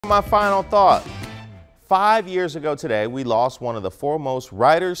my final thought. 5 years ago today, we lost one of the foremost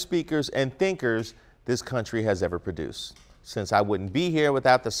writers, speakers, and thinkers this country has ever produced. Since I wouldn't be here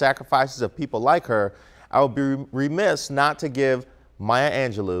without the sacrifices of people like her, I would be remiss not to give Maya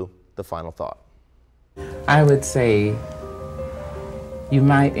Angelou the final thought. I would say you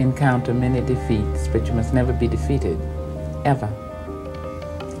might encounter many defeats, but you must never be defeated, ever.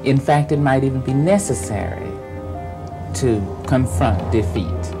 In fact, it might even be necessary to confront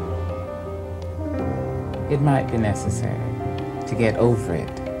defeat. It might be necessary to get over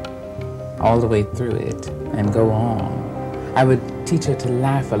it, all the way through it, and go on. I would teach her to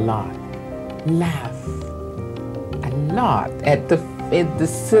laugh a lot. Laugh a lot at the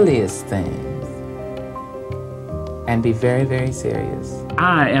silliest things. And be very, very serious.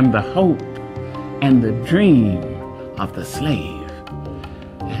 I am the hope and the dream of the slave.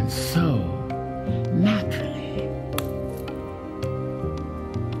 And so, naturally,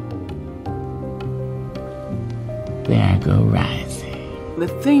 there I go rising. The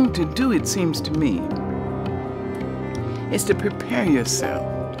thing to do, it seems to me, is to prepare yourself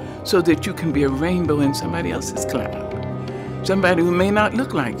so that you can be a rainbow in somebody else's cloud. Somebody who may not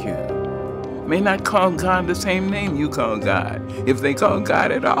look like you, may not call God the same name you call God, if they call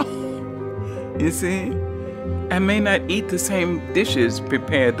God at all, you see? And may not eat the same dishes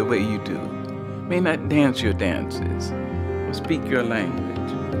prepared the way you do, may not dance your dances, or speak your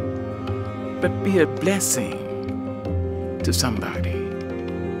language, but be a blessing to somebody.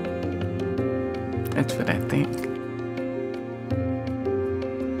 That's what I think.